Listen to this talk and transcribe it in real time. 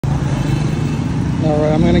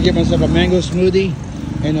Alright, I'm gonna get myself a mango smoothie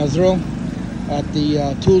in Hazro at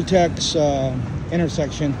the Tool Tex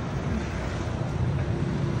intersection.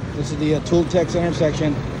 This is the Tool Tex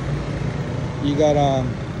intersection. You got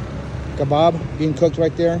kebab being cooked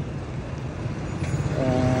right there.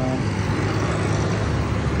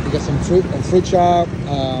 You got some fruit shop,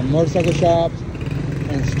 motorcycle shops,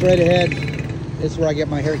 and straight ahead, this is where I get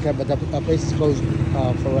my haircut, but that place is closed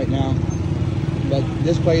for right now. But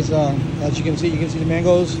this place, as you can see the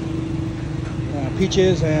mangoes,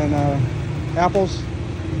 peaches, and apples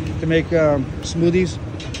to make smoothies.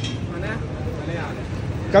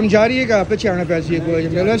 कम जा रही है क्या पीछे आना पैसे को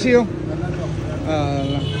मिला सी हो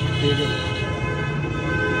ठीक है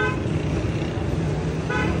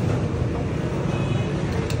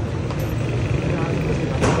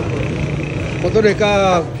potore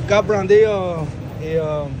ka brande e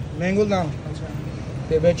mango na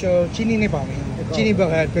te becho chini ne paani chini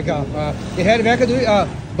baghair pe ka ye head back do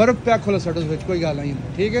barf pack khola sados vich koi gal nahi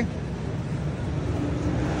theek hai.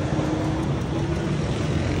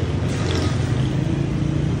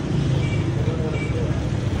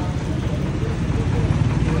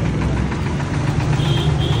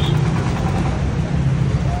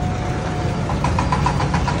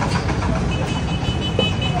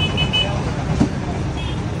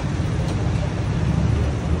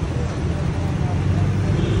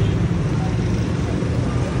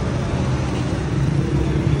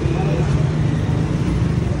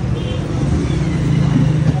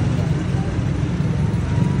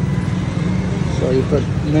 So you put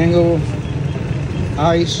mango,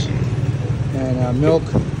 ice, and milk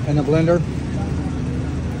in a blender.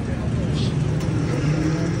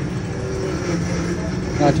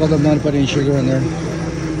 I told them not to put any sugar in there.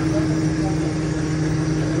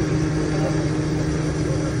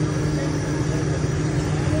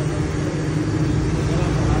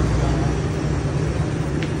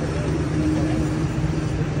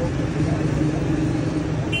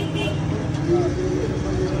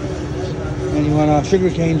 And you want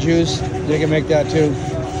sugarcane juice, they can make that too.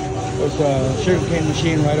 There's a sugarcane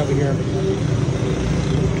machine right over here.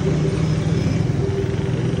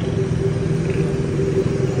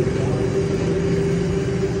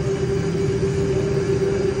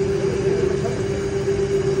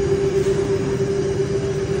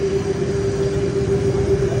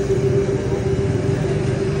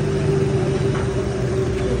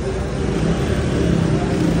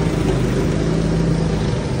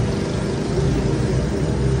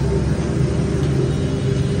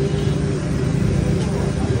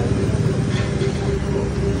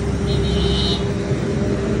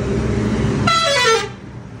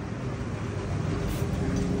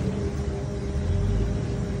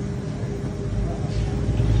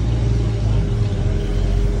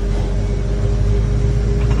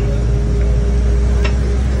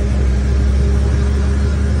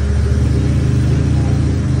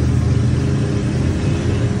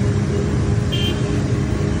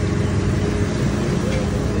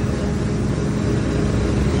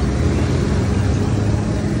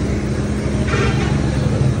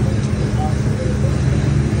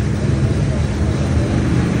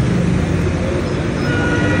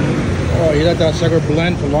 You let that sugar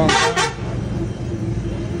blend for a long time.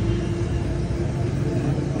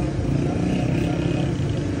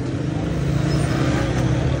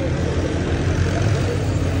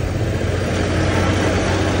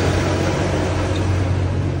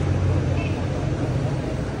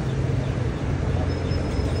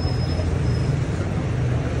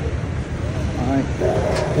 Alright,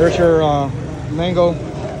 here's your mango.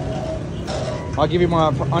 I'll give you my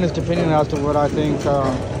honest opinion as to what I think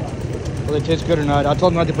whether it tastes good or not. I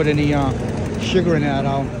told them not to put any sugar in that.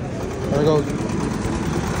 There it goes.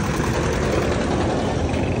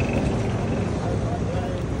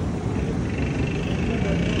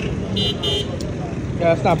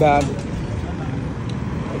 Yeah, it's not bad.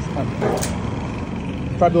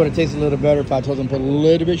 Probably would have tasted a little better if I told them to put a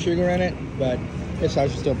little bit of sugar in it, but it's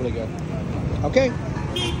actually still pretty good. Okay.